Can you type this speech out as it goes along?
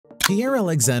Pierre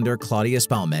Alexandre Claudius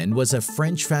Balmain was a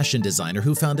French fashion designer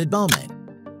who founded Balmain.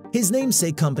 His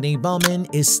namesake company,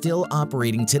 Balmain, is still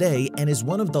operating today and is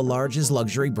one of the largest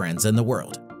luxury brands in the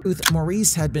world.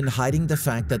 Maurice had been hiding the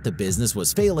fact that the business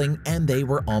was failing and they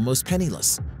were almost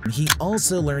penniless. He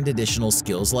also learned additional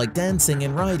skills like dancing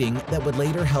and writing that would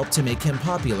later help to make him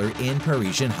popular in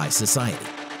Parisian high society.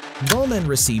 Balmain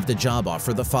received a job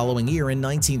offer the following year in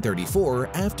 1934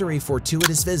 after a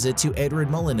fortuitous visit to Edward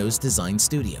Molyneux's design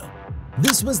studio.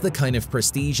 This was the kind of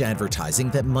prestige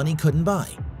advertising that money couldn't buy,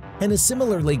 and a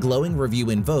similarly glowing review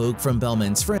in Vogue from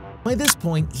Balmain's friend. By this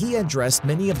point, he had dressed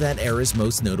many of that era's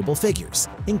most notable figures,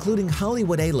 including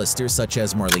Hollywood A-listers such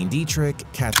as Marlene Dietrich,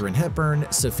 Katharine Hepburn,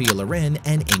 Sophia Loren,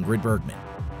 and Ingrid Bergman.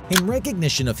 In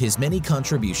recognition of his many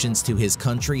contributions to his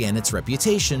country and its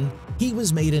reputation, he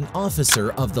was made an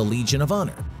officer of the Legion of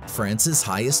Honor, France's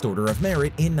highest order of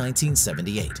merit, in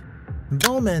 1978.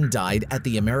 Balmain died at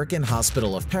the American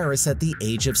Hospital of Paris at the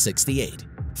age of 68,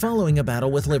 following a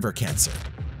battle with liver cancer.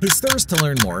 His thirst to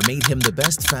learn more made him the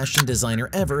best fashion designer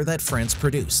ever that France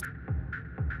produced.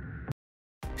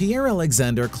 Pierre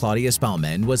Alexandre Claudius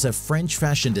Balmain was a French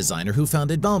fashion designer who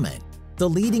founded Balmain, the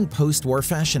leading post-war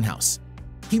fashion house.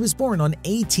 He was born on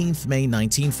 18 May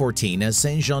 1914 as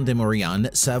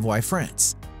Saint-Jean-de-Maurienne, Savoie,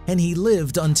 France, and he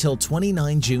lived until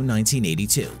 29 June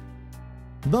 1982.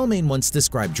 Balmain once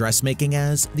described dressmaking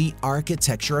as the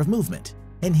architecture of movement,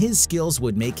 and his skills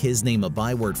would make his name a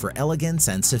byword for elegance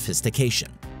and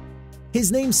sophistication.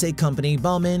 His namesake company,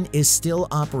 Balmain, is still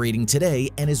operating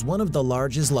today and is one of the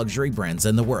largest luxury brands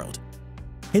in the world.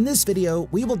 In this video,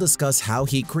 we will discuss how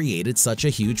he created such a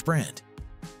huge brand.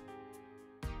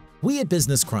 We at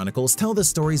Business Chronicles tell the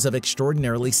stories of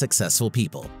extraordinarily successful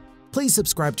people. Please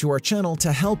subscribe to our channel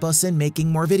to help us in making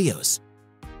more videos.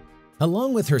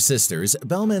 Along with her sisters,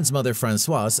 Balmain's mother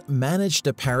Françoise managed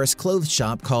a Paris clothes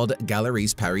shop called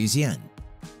Galeries Parisiennes.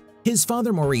 His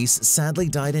father Maurice sadly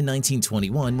died in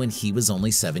 1921 when he was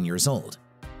only 7 years old.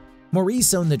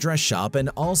 Maurice owned the dress shop and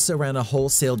also ran a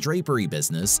wholesale drapery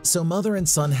business, so mother and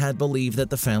son had believed that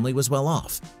the family was well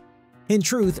off. In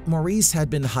truth, Maurice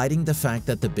had been hiding the fact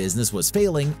that the business was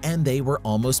failing and they were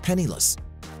almost penniless.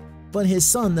 But his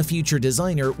son, the future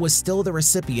designer, was still the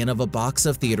recipient of a box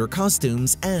of theater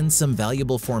costumes and some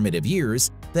valuable formative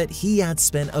years that he had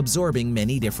spent absorbing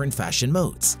many different fashion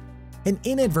modes, an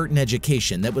inadvertent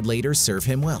education that would later serve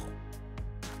him well.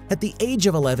 At the age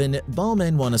of 11,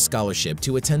 Balmain won a scholarship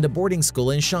to attend a boarding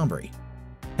school in Chambéry.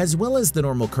 As well as the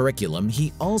normal curriculum,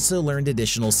 he also learned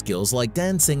additional skills like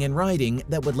dancing and writing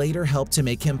that would later help to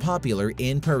make him popular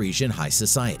in Parisian high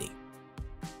society.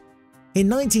 In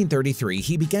 1933,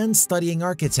 he began studying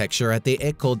architecture at the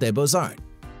École des Beaux-Arts,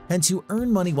 and to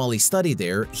earn money while he studied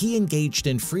there, he engaged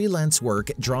in freelance work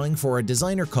drawing for a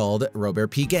designer called Robert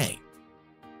Piguet.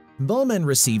 Balmain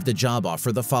received a job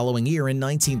offer the following year in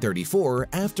 1934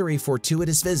 after a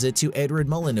fortuitous visit to Edward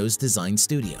Molyneux's design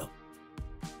studio.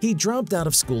 He dropped out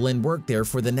of school and worked there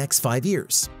for the next 5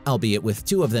 years, albeit with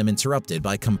 2 of them interrupted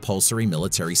by compulsory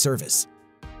military service.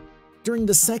 During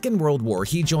the Second World War,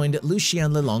 he joined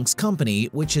Lucien Lelong's company,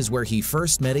 which is where he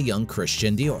first met a young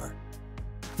Christian Dior.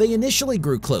 They initially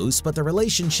grew close, but the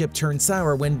relationship turned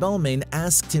sour when Balmain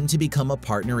asked him to become a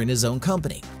partner in his own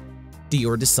company.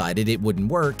 Dior decided it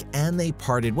wouldn't work, and they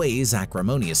parted ways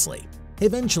acrimoniously,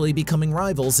 eventually becoming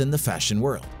rivals in the fashion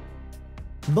world.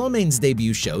 Balmain's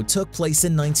debut show took place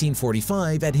in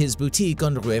 1945 at his boutique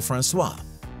on Rue François,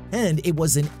 and it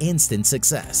was an instant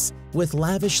success, with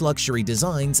lavish luxury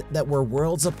designs that were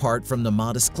worlds apart from the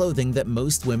modest clothing that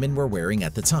most women were wearing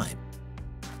at the time.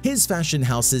 His fashion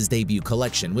house's debut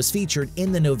collection was featured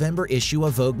in the November issue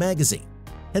of Vogue magazine,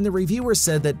 and the reviewer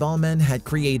said that Balmain had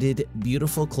created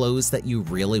beautiful clothes that you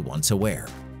really want to wear.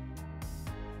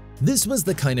 This was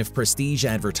the kind of prestige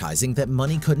advertising that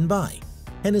money couldn't buy,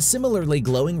 and a similarly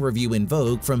glowing review in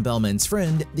Vogue from Balmain's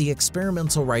friend, the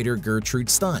experimental writer Gertrude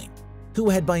Stein, who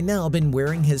had by now been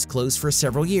wearing his clothes for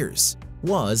several years,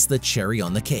 was the cherry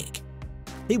on the cake.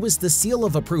 It was the seal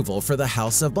of approval for the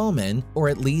House of Balmain, or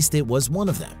at least it was one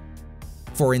of them.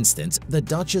 For instance, the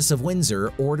Duchess of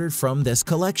Windsor ordered from this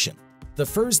collection, the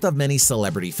first of many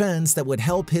celebrity fans that would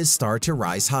help his star to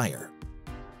rise higher.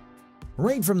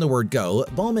 Right from the word go,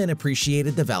 Balmain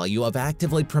appreciated the value of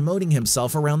actively promoting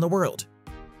himself around the world.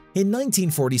 In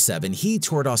 1947, he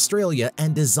toured Australia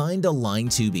and designed a line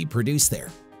to be produced there.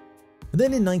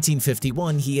 Then in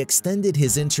 1951, he extended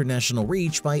his international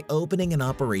reach by opening an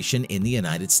operation in the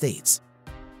United States.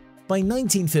 By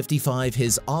 1955,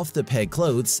 his off-the-peg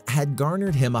clothes had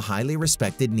garnered him a highly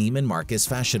respected Neiman Marcus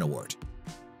Fashion Award.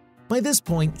 By this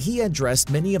point, he had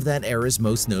dressed many of that era's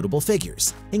most notable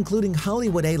figures, including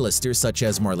Hollywood A-listers such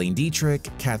as Marlene Dietrich,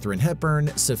 Katharine Hepburn,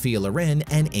 Sophia Loren,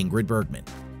 and Ingrid Bergman.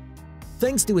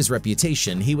 Thanks to his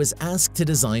reputation, he was asked to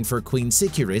design for Queen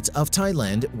Sikurit of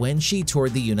Thailand when she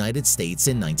toured the United States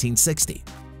in 1960.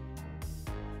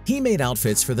 He made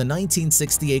outfits for the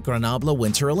 1968 Grenoble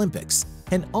Winter Olympics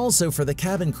and also for the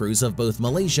cabin crews of both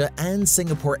Malaysia and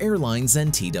Singapore Airlines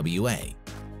and TWA.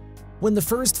 When the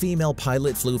first female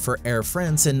pilot flew for Air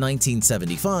France in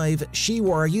 1975, she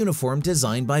wore a uniform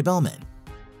designed by Balmain.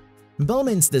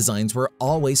 Balmain's designs were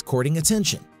always courting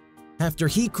attention. After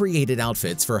he created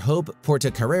outfits for Hope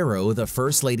Portocarrero, the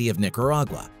First Lady of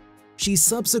Nicaragua, she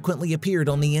subsequently appeared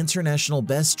on the International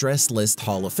Best Dressed List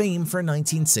Hall of Fame for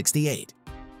 1968.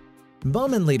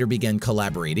 Balmain later began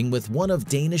collaborating with one of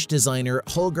Danish designer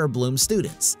Holger Blom's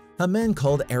students, a man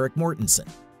called Erik Mortensen.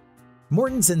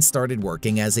 Mortensen started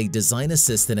working as a design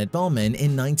assistant at Balmain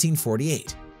in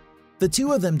 1948. The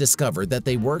two of them discovered that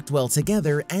they worked well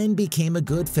together and became a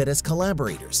good fit as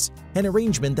collaborators, an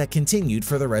arrangement that continued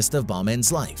for the rest of Balmain's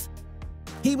life.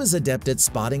 He was adept at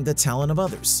spotting the talent of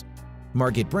others.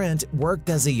 Margit Brandt worked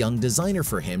as a young designer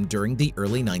for him during the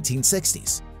early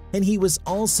 1960s, and he was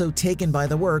also taken by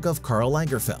the work of Karl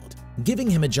Lagerfeld, giving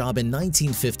him a job in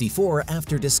 1954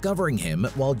 after discovering him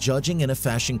while judging in a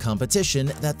fashion competition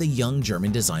that the young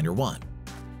German designer won.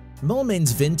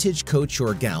 Balmain's vintage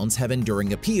couture gowns have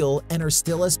enduring appeal and are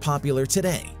still as popular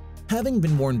today, having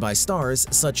been worn by stars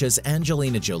such as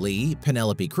Angelina Jolie,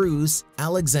 Penelope Cruz,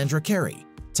 Alexandra Carey,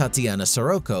 Tatiana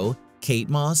Soroco, Kate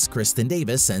Moss, Kristen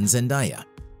Davis, and Zendaya.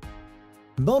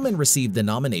 Balmain received the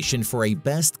nomination for a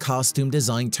Best Costume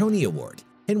Design Tony Award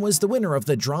and was the winner of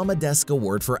the Drama Desk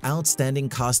Award for Outstanding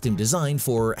Costume Design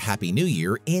for Happy New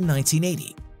Year in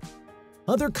 1980.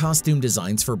 Other costume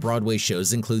designs for Broadway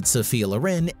shows include Sophia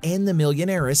Loren in The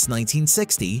Millionaires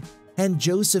 1960 and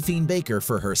Josephine Baker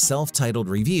for her self-titled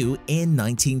review in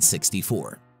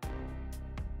 1964.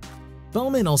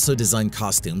 Balmain also designed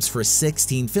costumes for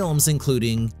 16 films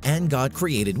including And God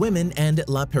Created Women and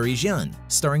La Parisienne,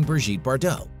 starring Brigitte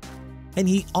Bardot. And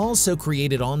he also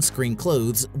created on-screen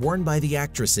clothes worn by the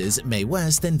actresses Mae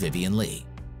West and Vivien Leigh.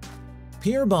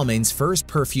 Pierre Balmain's first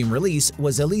perfume release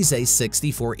was Élysée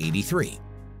 6483,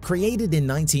 created in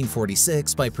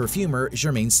 1946 by perfumer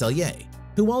Germaine Cellier,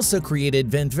 who also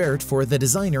created Vent Vert for the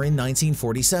designer in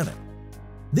 1947.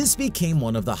 This became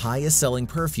one of the highest-selling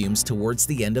perfumes towards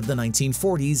the end of the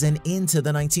 1940s and into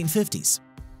the 1950s.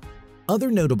 Other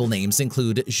notable names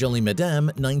include Jolie Madame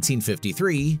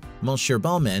 1953, Monsieur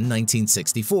Balmain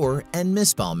 1964, and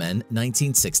Miss Balmain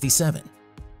 1967.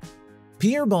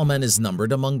 Pierre Balmain is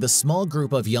numbered among the small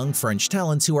group of young French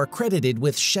talents who are credited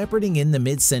with shepherding in the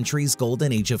mid-century's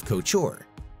golden age of couture,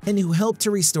 and who helped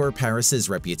to restore Paris's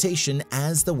reputation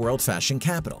as the world fashion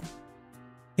capital.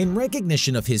 In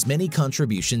recognition of his many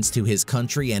contributions to his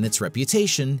country and its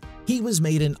reputation, he was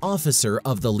made an officer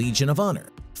of the Legion of Honor,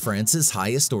 France's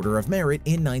highest order of merit,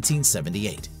 in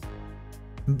 1978.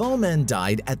 Balmain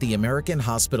died at the American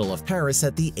Hospital of Paris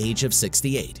at the age of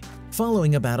 68,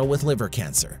 following a battle with liver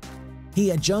cancer. He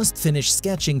had just finished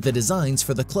sketching the designs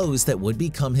for the clothes that would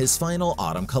become his final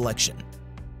autumn collection.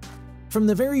 From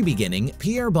the very beginning,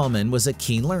 Pierre Balmain was a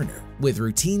keen learner. With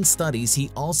routine studies, he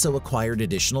also acquired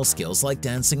additional skills like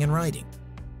dancing and writing.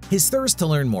 His thirst to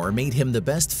learn more made him the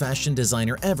best fashion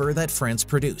designer ever that France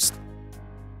produced.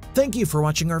 Thank you for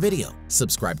watching our video.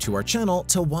 Subscribe to our channel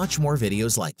to watch more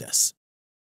videos like this.